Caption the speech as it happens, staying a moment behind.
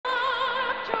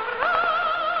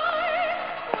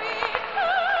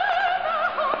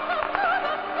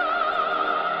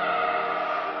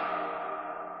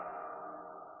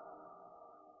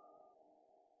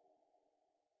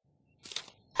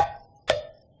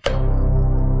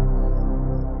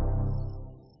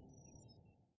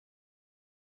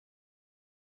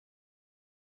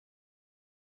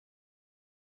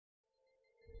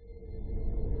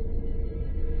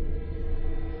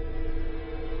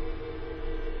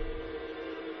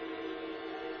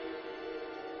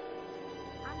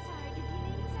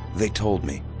They told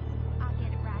me,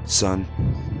 son,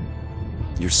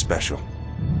 you're special.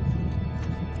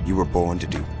 You were born to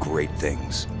do great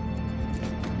things.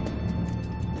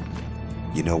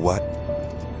 You know what?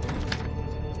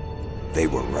 They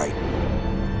were right.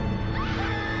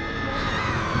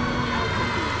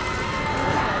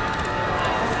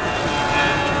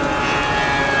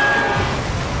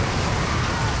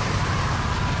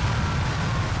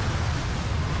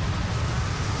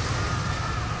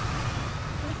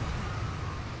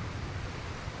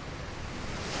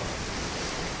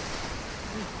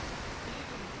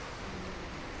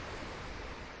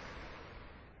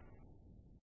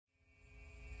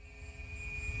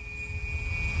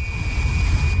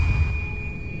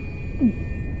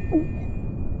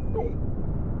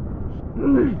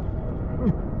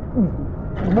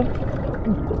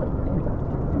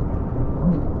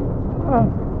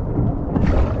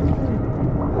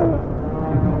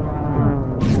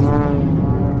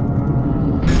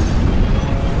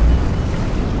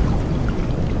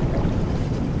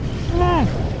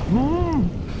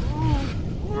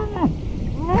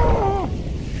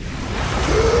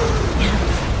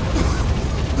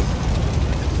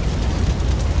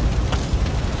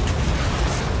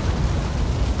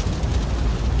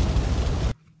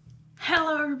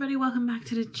 Welcome back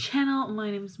to the channel.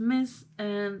 My name is Misz,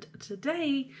 and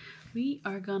today we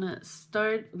are gonna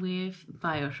start with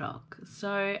Bioshock.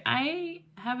 So I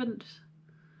have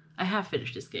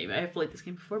finished this game. I have played this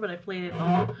game before, but I played it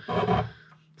on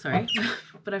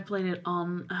but I played it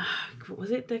on what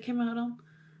was it that came out on?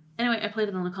 Anyway, I played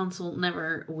it on a console,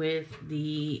 never with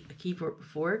the keyboard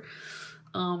before.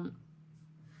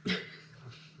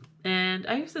 And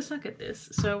I used to suck at this,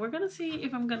 so we're gonna see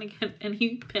if I'm gonna get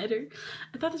any better.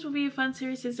 I thought this would be a fun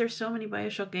series since there's so many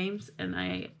Bioshock games and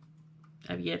I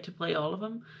have yet to play all of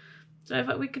them. So I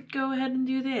thought we could go ahead and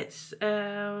do this.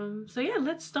 So yeah,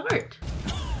 let's start.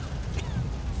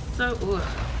 So,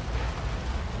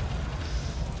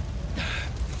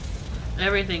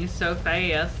 everything's so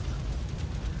fast.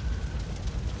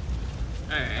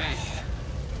 Alright.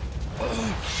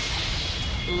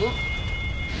 Ooh.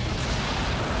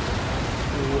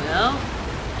 Well,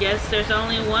 guess there's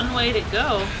only one way to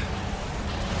go.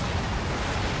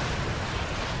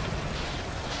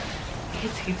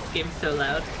 This game's so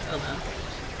loud. Hold on.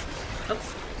 Oh,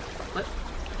 what?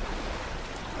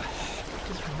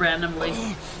 Just randomly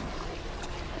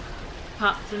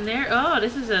pops in there. Oh,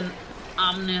 this is an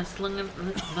ominous looking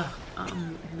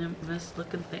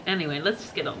thing. Anyway, let's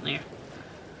just get on there.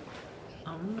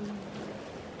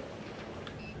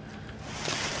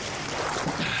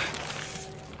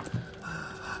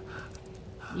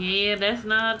 Yeah, that's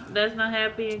not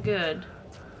happy and good.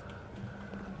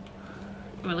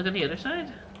 Can we look on the other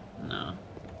side? No.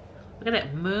 Look at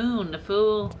that moon, the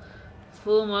full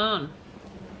moon.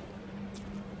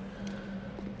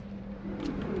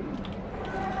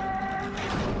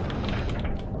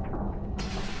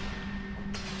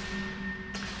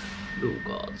 No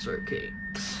gods or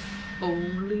kings,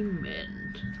 only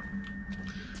men.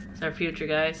 It's our future,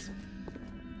 guys.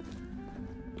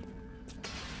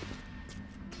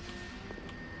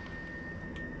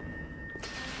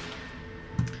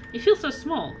 You feel so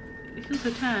small. You feel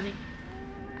so tiny.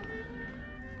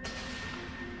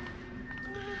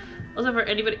 Also, for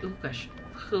anybody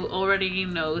who already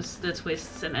knows the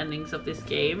twists and endings of this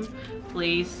game,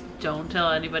 please don't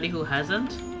tell anybody who hasn't.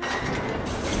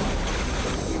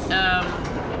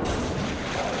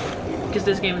 Because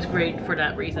this game is great for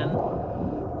that reason.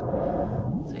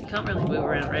 So you can't really move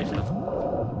around right now.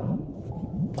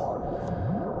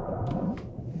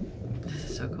 This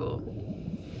is so cool.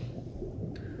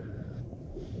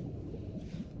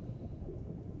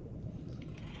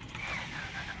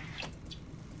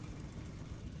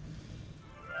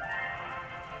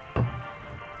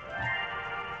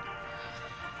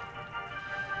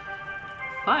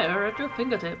 Fire at your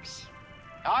fingertips.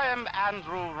 I am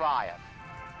Andrew Ryan,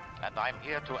 and I'm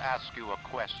here to ask you a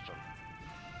question.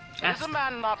 Is a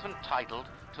man not entitled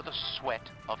to the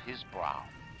sweat of his brow?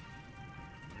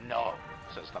 No,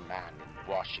 says the man in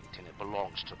Washington, it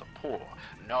belongs to the poor.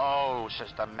 No,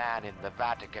 says the man in the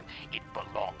Vatican, it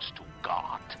belongs to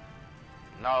God.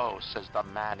 No, says the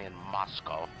man in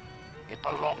Moscow, it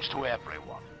belongs to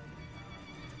everyone.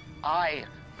 I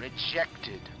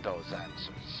rejected those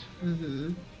answers.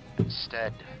 Mm-hmm.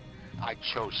 Instead, I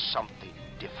chose something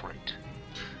different.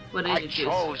 What did you choose?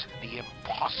 I chose the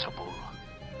impossible.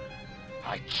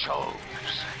 I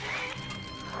chose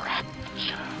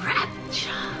rapture.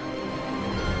 Rapture.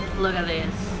 Look at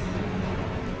this.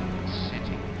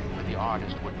 City where the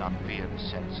artist would not fear the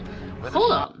censor.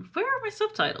 Hold on. Where are my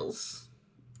subtitles?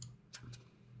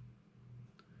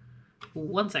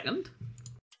 1 second.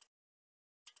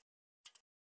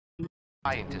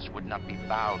 Scientists would not be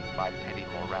bound by petty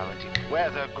morality,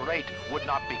 where the great would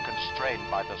not be constrained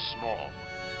by the small.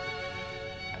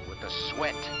 And with the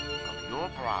sweat of your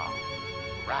brow,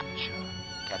 Rapture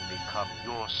can become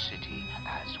your city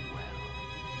as well.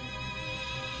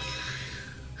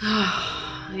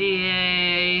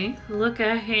 Yay, look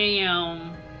at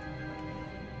him.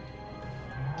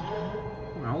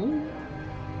 Well.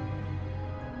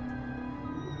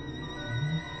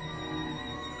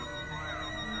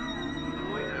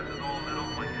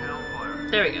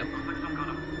 There we go.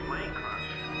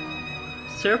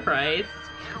 Surprise.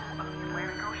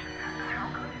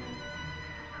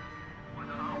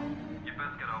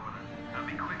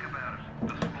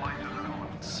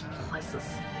 Splices.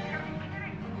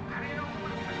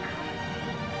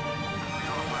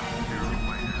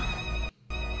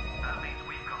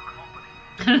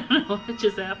 I don't know what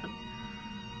just happened.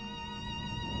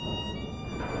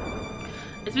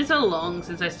 It's been so long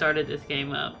since I started this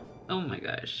game up. Oh my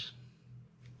gosh.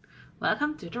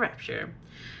 Welcome to the Rapture.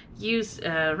 Use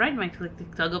right mic click to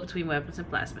toggle between weapons and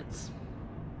plasmids.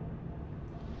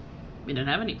 We don't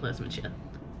have any plasmids yet.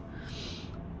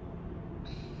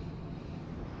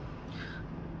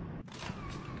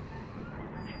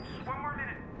 One more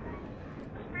minute.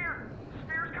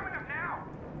 Spear's coming up now.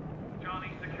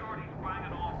 Johnny, security's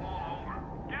banging off all over.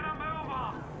 Get a move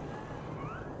on.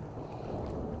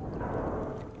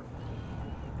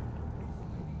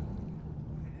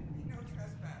 No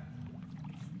trespass.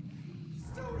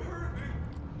 Just don't hurt me.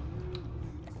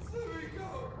 Just let me go.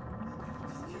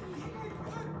 Just give me my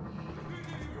gun.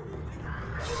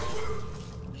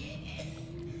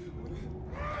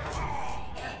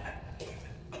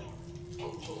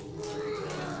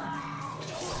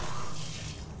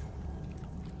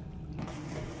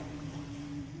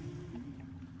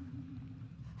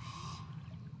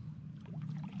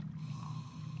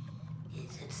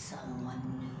 Is it someone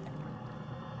new?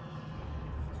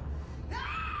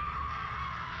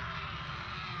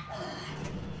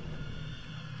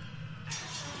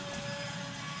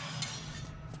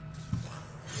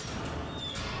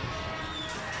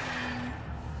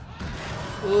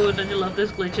 Ooh, don't you love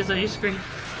those glitches on your screen?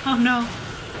 Oh no.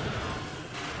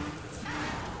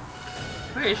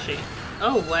 Where is she?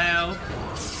 Oh wow.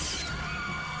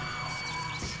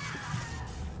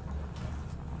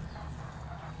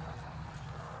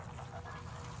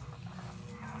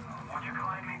 Would you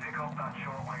kindly pick up that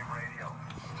shortwave radio?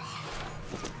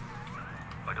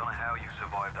 I don't know how you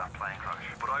survived that plane crash,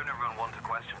 but I've never been one to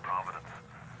question Providence.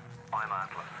 I'm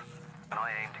Atlas, and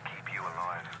I aim to keep you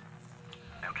alive.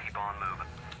 Now keep on moving.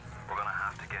 We're gonna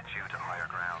have to get you to higher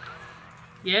ground.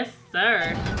 Yes,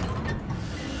 sir.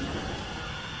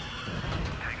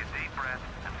 Take a deep breath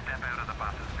and step out of the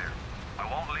bathysphere. I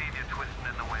won't leave you twisting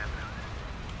in the wind.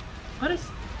 What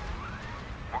is...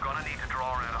 We're gonna need to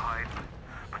draw her out of hiding,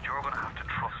 but you're gonna have to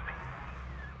trust me.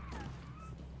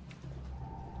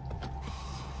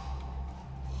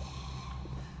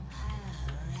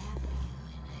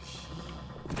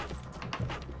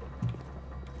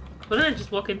 What did I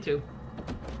just walk into?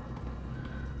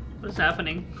 What is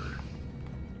happening?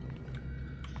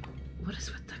 What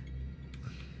is with the...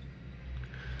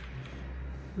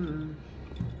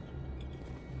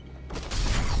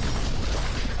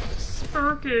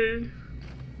 Spooky.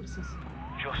 What is this?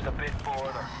 Just a bit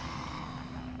further.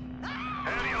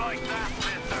 How do you like that,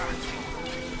 mister?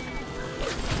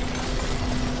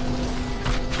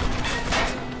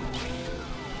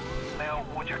 Now,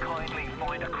 would you kindly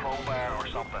find a crowbar or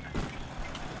something?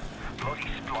 Bloody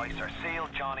splicer. Seal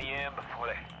Johnny in before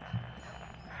they...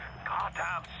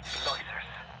 Goddamn splicers.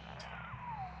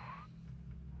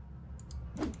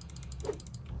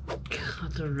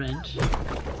 God, the wrench.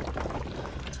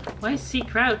 Why is C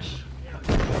crouch?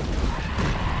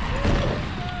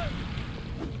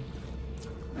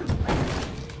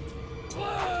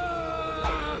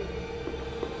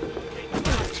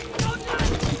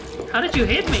 How did you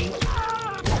hit me?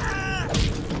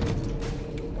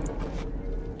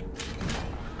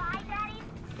 My daddy's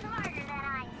smarter than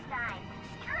Einstein.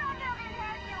 Stronger than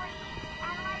Hercules.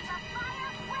 And like a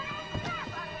fire with a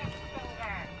snap on his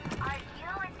finger. Are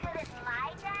you as good as my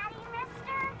daddy,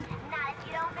 mister? Not if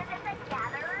you don't visit the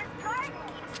Gatherer's Garden.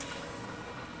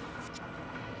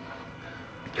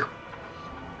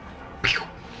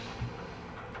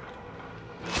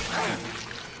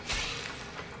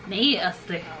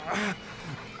 Nasty.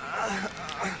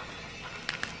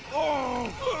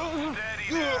 Steady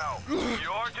now.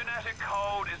 Your genetic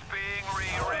code is being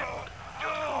rewritten.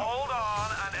 Just hold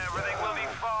on and everything will be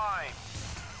fine.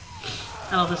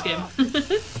 I love this game.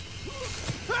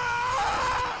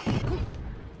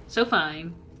 So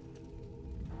fine.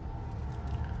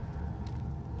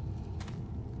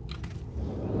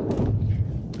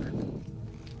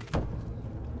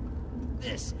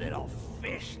 This little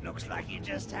fish looks like he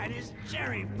just had his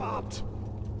cherry popped.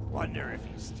 Wonder if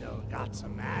he's still got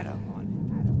some Adam on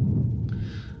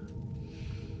him.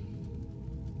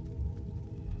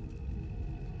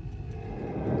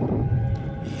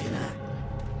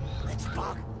 Let's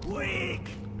fuck weak.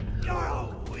 You're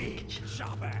a weak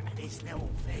shopper. This little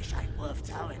fish ain't worth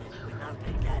towing with no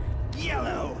big daddy.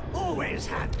 Yellow, always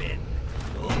have been.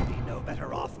 You'll be no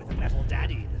better off with a metal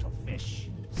daddy, little fish.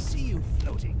 See you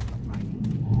floating upright.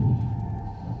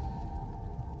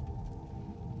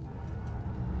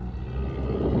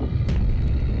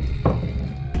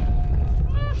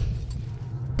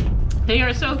 They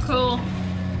are so cool.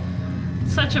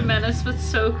 Such a menace, but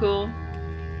so cool.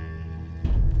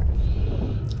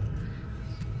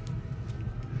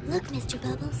 Look, Mr.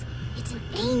 Bubbles, it's an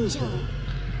angel.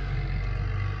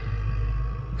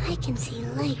 I can see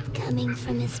light coming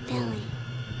from his belly.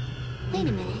 Wait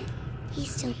a minute,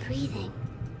 he's still breathing.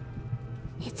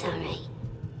 It's all right.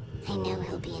 I know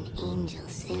he'll be an angel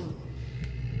soon.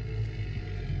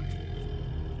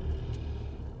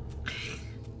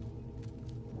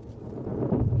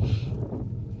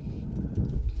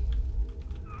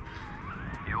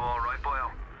 You alright,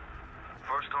 boyo?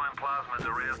 First time plasma's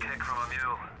a real kick from a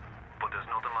mule. But there's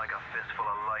nothing like a fistful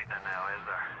of lightning now, is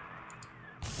there?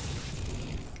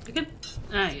 I could.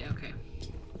 Ah, yeah, okay.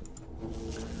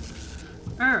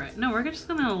 Alright, no, we're just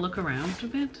gonna look around a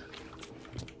bit.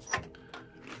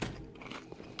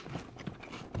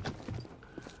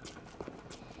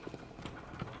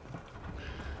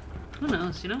 Who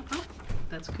knows, you know? Oh,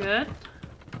 that's good.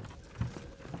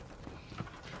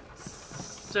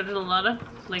 So did a lot of,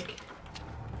 like...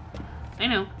 I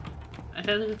know. I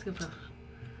thought it was good.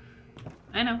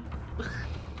 I know.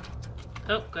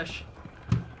 Oh, gosh.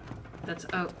 That's...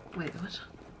 Oh, wait, what?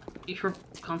 You're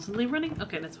constantly running?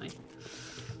 Okay, that's fine.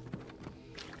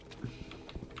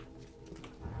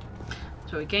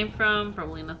 That's where we came from.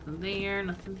 Probably nothing there,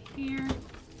 nothing here.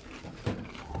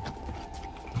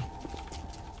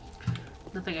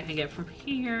 Nothing I can get from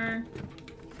here.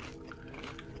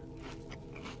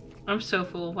 I'm so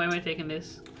full. Why am I taking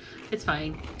this? It's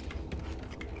fine.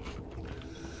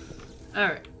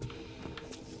 Alright.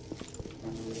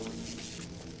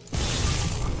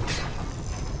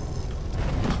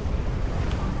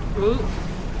 Ooh.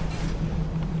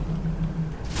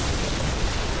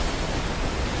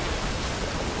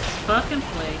 Fucking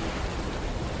play.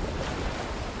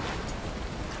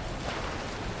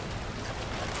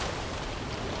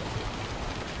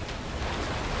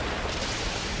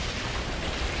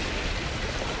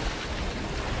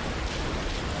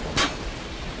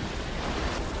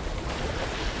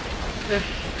 There.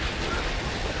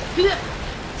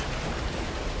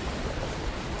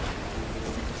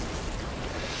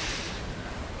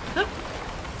 Oh.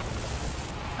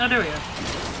 Oh, there we go.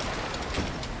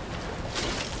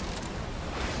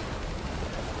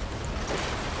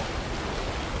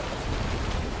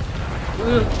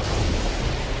 Ugh.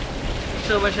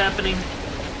 So much happening.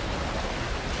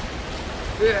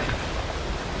 Ugh.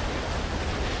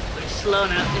 They're slow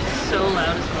now. It's so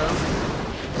loud as well.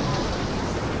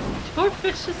 Poor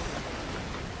fishes.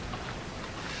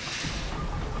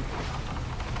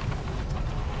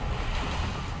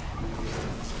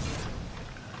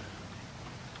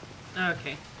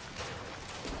 Okay.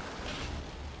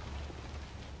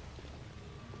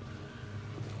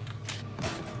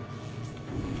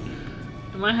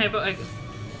 Am I hypo? I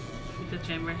the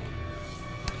chamber.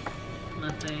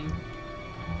 Nothing.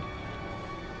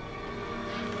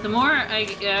 The more I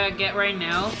get right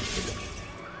now.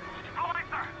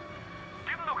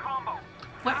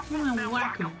 Whack him and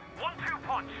whack him. 1-2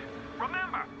 punch.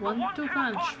 Remember. 1-2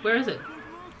 punch. Where is it?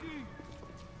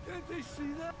 Can't they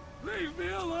see that? Leave me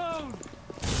alone!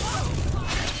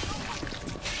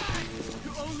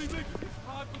 You only make it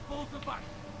hard for both of us.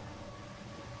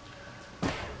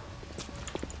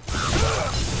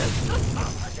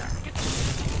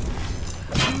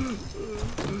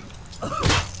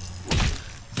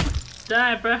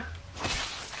 Die, bruh.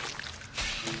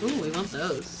 Ooh, we want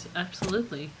those.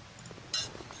 Absolutely.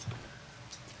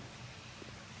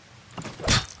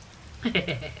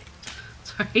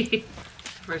 Sorry.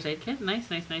 First aid kit. Nice,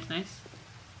 nice, nice, nice.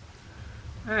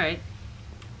 Alright.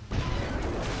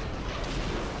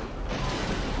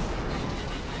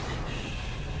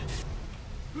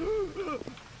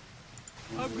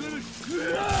 I'm gonna...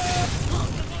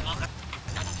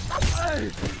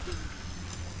 Hey!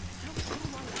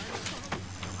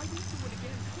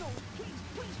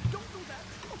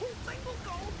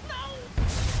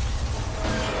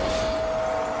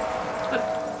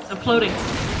 floating.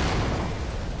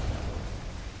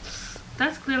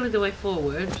 That's clearly the way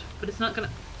forward, but it's not gonna...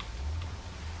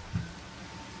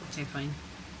 Okay, fine.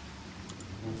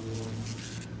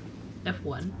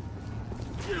 F1.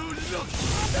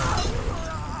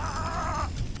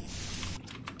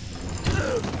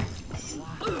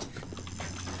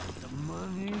 The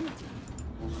money.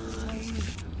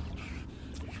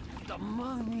 The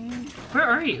money. Where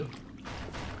are you?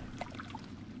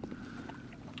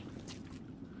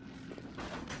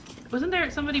 Wasn't there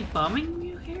somebody bombing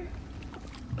you here?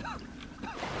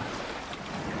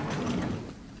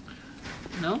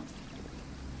 No?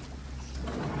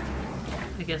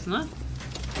 I guess not.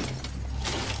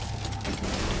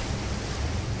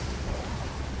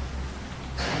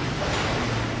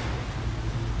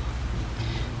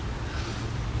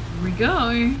 Here we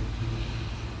go.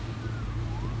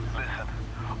 Listen,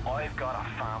 I've got a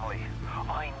family.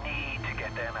 I need to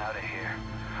get them out of here.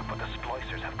 But the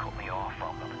splicers have cut me off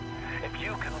from them. If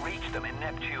you can reach them in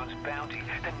Neptune's bounty,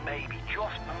 then maybe,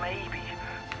 just maybe.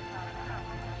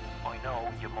 I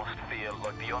know you must feel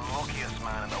like the unluckiest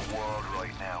man in the world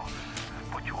right now.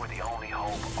 But you're the only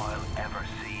hope I'll ever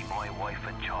see my wife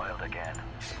and child again.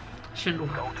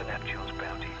 Shouldn't Go to Neptune's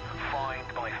bounty. Find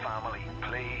my family,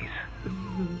 please.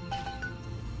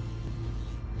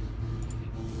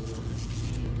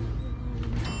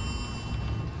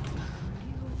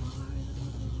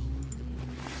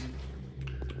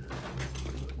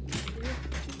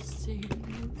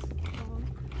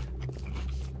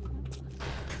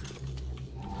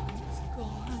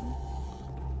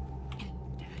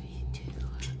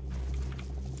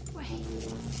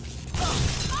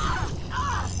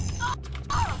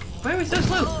 Why are we so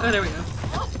slow? Oh, there we go.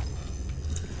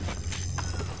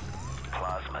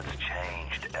 Plasmids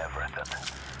changed everything.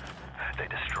 They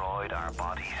destroyed our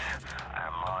bodies,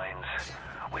 our minds.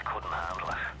 We couldn't handle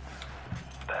it.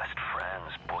 Best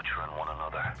friends butchering one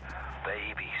another.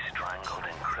 Babies strangled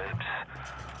in cribs.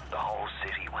 The whole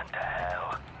city went to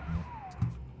hell.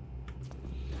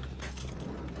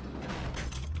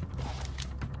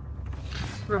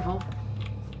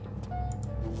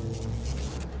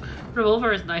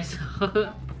 Revolver is nice.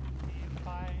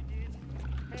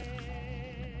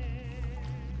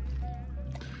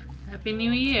 Happy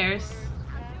New Year's.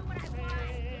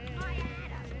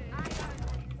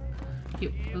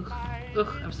 You,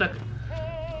 ugh, I'm stuck.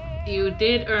 You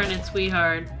did earn it,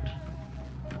 sweetheart.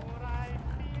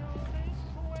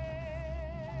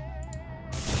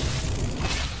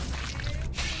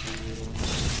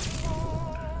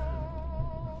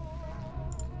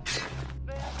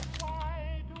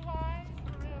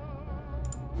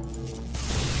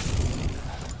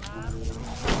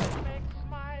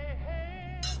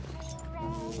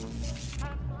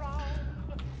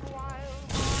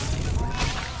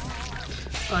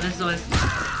 Oh, this is always...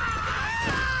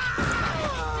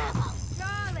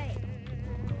 Charlie!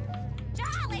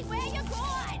 Charlie, where you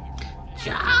going?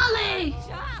 Charlie!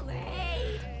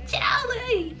 Charlie!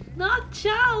 Charlie! Not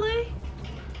Charlie!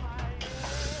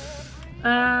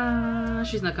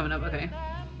 She's not coming up, okay.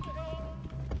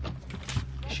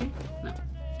 Is she? No.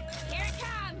 Here it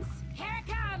comes! Here it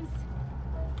comes!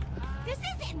 This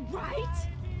isn't right!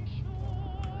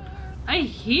 I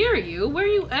hear you! Where are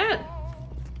you at?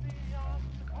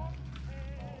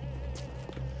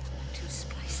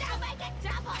 Now make it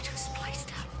double! Too spliced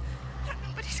up.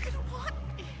 Nobody's gonna want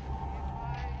me.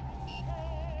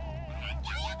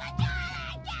 Kill you for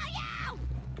Charlie! Kill you!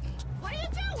 What are you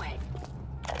doing?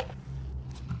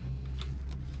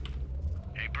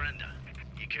 Hey, Brenda,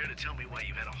 you care to tell me why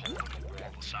you've had a hole in the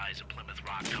wall the size of Plymouth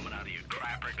Rock coming out of your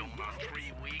crapper going on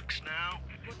 3 weeks now?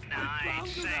 Nah, I ain't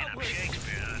saying I'm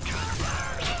Shakespeare trying to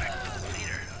run respect to the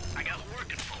theater. I got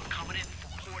working folk coming in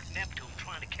from Port Neptune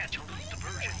trying to catch a loose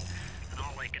diversion. And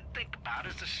all they can think about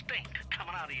is the stink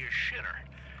coming out of your shitter.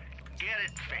 Get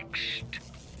it fixed.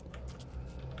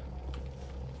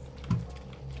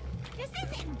 This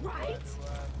isn't right!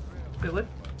 Wait, what?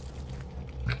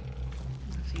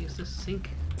 Let's use this sink.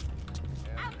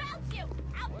 I'll melt you!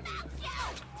 I'll melt you!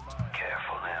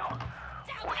 Careful now.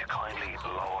 Would you kindly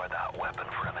lower that weapon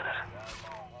for a minute?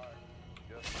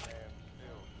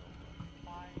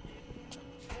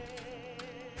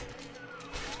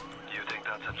 You think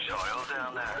that's a child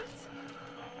down there?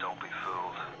 Don't be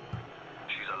fooled.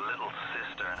 She's a little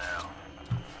sister now.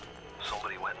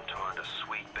 Somebody went and turned a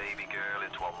sweet baby girl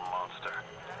into a monster.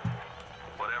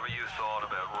 Whatever you thought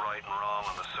about right and wrong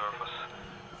on the surface,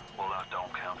 well, that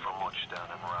don't count for much down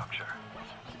in Rapture.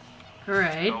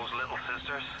 Alright. Those little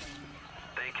sisters,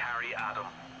 they carry Adam,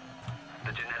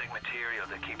 the genetic material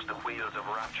that keeps the wheels of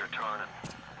Rapture turning.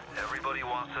 Everybody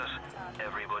wants it,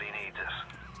 everybody needs it.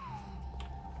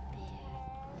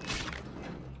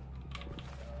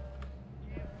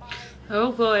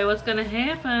 Oh boy, what's gonna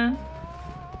happen?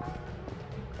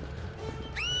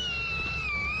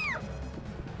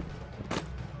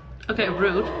 Okay,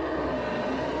 rude.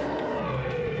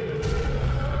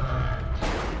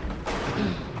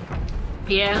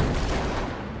 Yeah.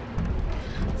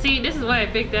 See, this is why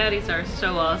Big Daddies are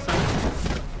so awesome.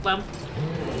 Well,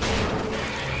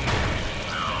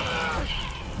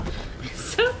 it's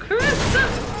so gruesome.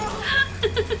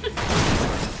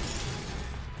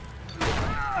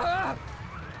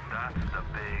 That's the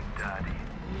Big Daddy.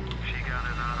 She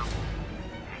gathers at him.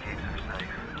 He keeps her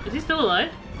safe. Is he still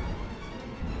alive?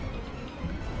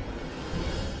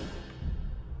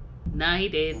 Nah, he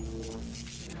did.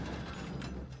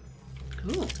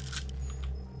 Cool.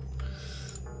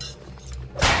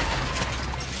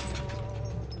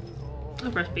 Oh,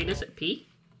 press B. Is it P?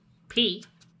 P?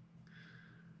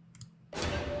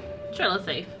 Sure, let's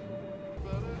save.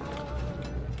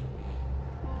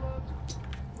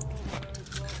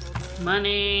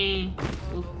 Money.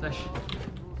 Oh, gosh.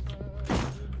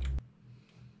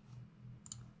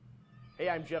 Hey,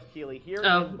 I'm Jeff Keighley here in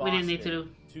Oh, Boston we didn't need to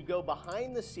go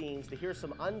behind the scenes to hear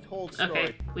some untold stories.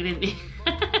 Okay, we didn't need.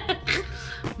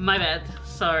 My bad.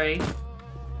 Sorry.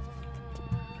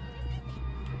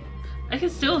 I can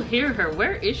still hear her.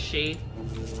 Where is she?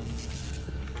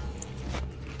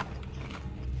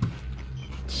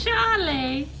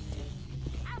 Charlie!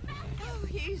 Oh,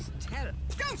 he's terrible.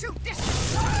 Don't you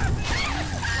dis-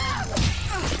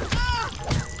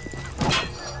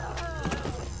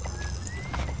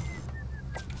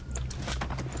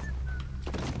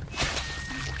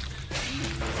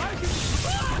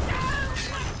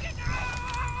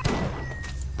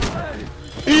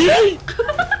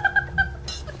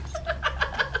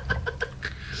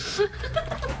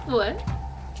 What?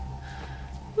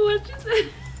 What'd you say?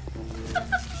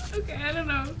 Okay, I don't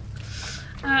know.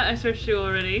 I searched you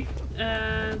already.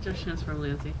 Just chance from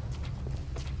Lindsay.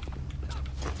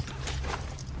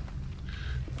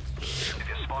 If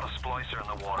you spot a splicer in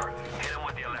the water, hit him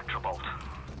with the electrobolt.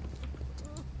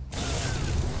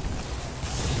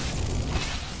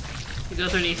 You go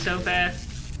through these so fast.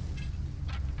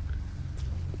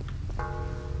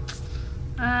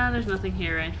 There's nothing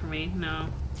here, right, for me? No.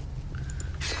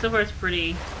 So far it's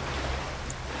pretty...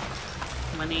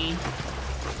 money.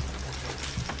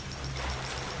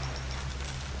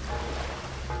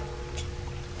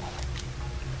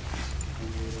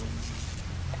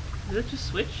 Did it just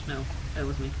switch? No, that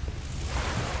was me.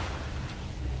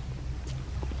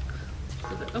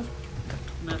 Oh,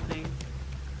 nothing.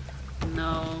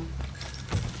 No.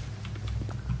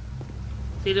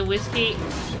 See the whiskey?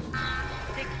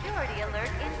 Security alert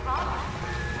in progress.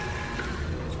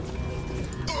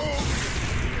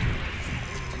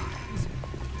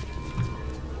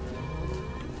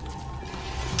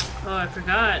 Oh, I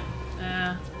forgot.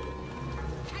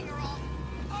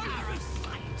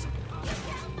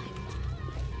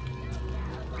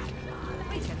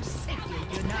 We can save you,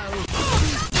 you know.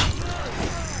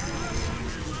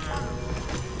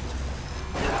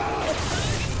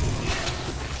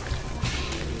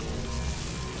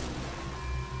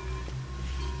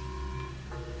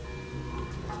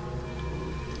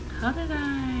 How did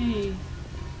I...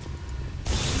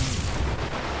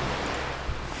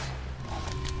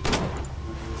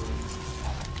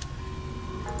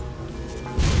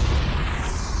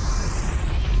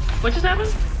 What just happened?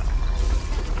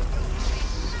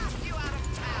 You out of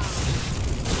town.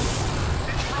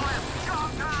 It's Ryan!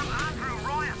 Goddamn Andrew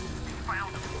Ryan!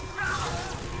 Found him!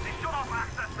 They shut off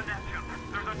access to Neptune.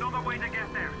 There's another way to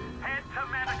get there. Head to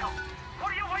medical. What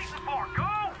are you waiting for?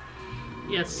 Go!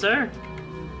 Yes, sir.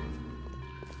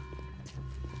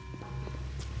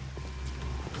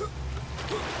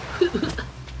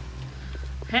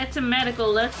 Head to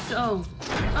medical, let's go.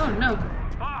 Oh no.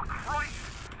 Oh, Christ!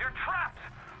 You're trapped!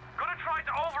 Gonna try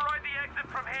to override the exit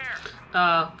from here.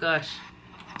 Oh gosh.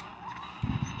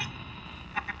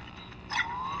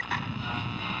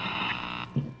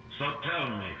 So tell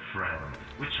me, friend,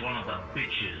 which one of the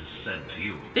bitches said to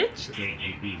you? Bitch?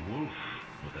 KGB Wolf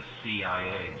with a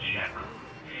CIA jackal.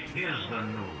 Here's the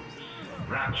news.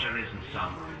 Rapture isn't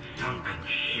some sunken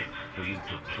ship for you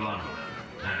to plunder.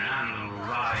 And Andrew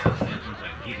Ryan isn't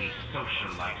a giddy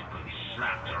socialite who can be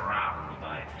slapped around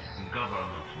by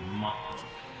government muscle.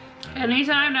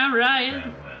 Anytime now, Ryan.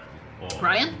 Farewell, or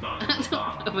Ryan? done.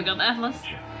 Have we got Atlas?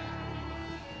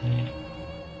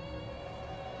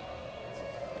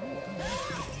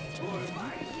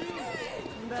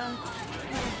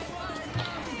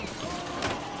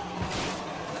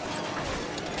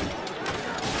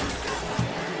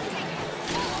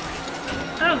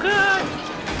 Oh god!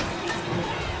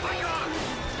 I got him!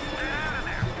 Get out of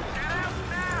there! Get out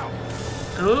now!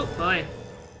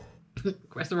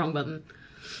 Press the wrong button.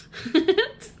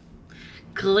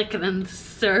 Clicking and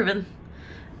serving.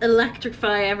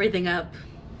 Electrify everything up.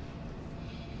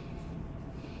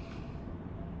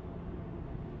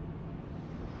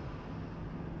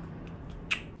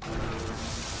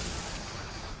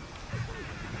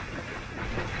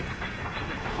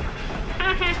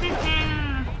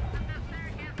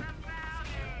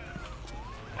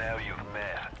 Now you've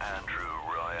met Andrew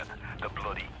Ryan, the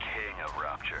bloody king of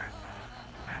Rapture.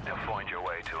 Now find your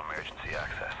way to emergency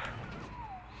access.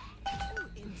 Too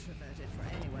introverted for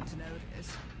anyone to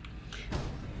notice.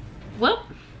 Well,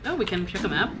 oh, we can check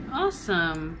them out.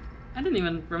 Awesome. I didn't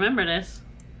even remember this.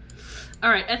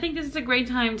 Alright, I think this is a great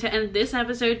time to end this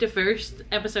episode, the first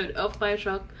episode of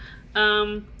Bioshock.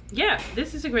 Yeah,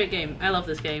 this is a great game. I love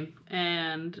this game.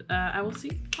 And I will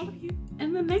see all of you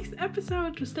in the next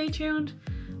episode. So stay tuned.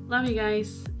 Love you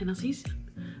guys. And I'll see you soon.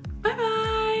 Bye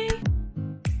bye!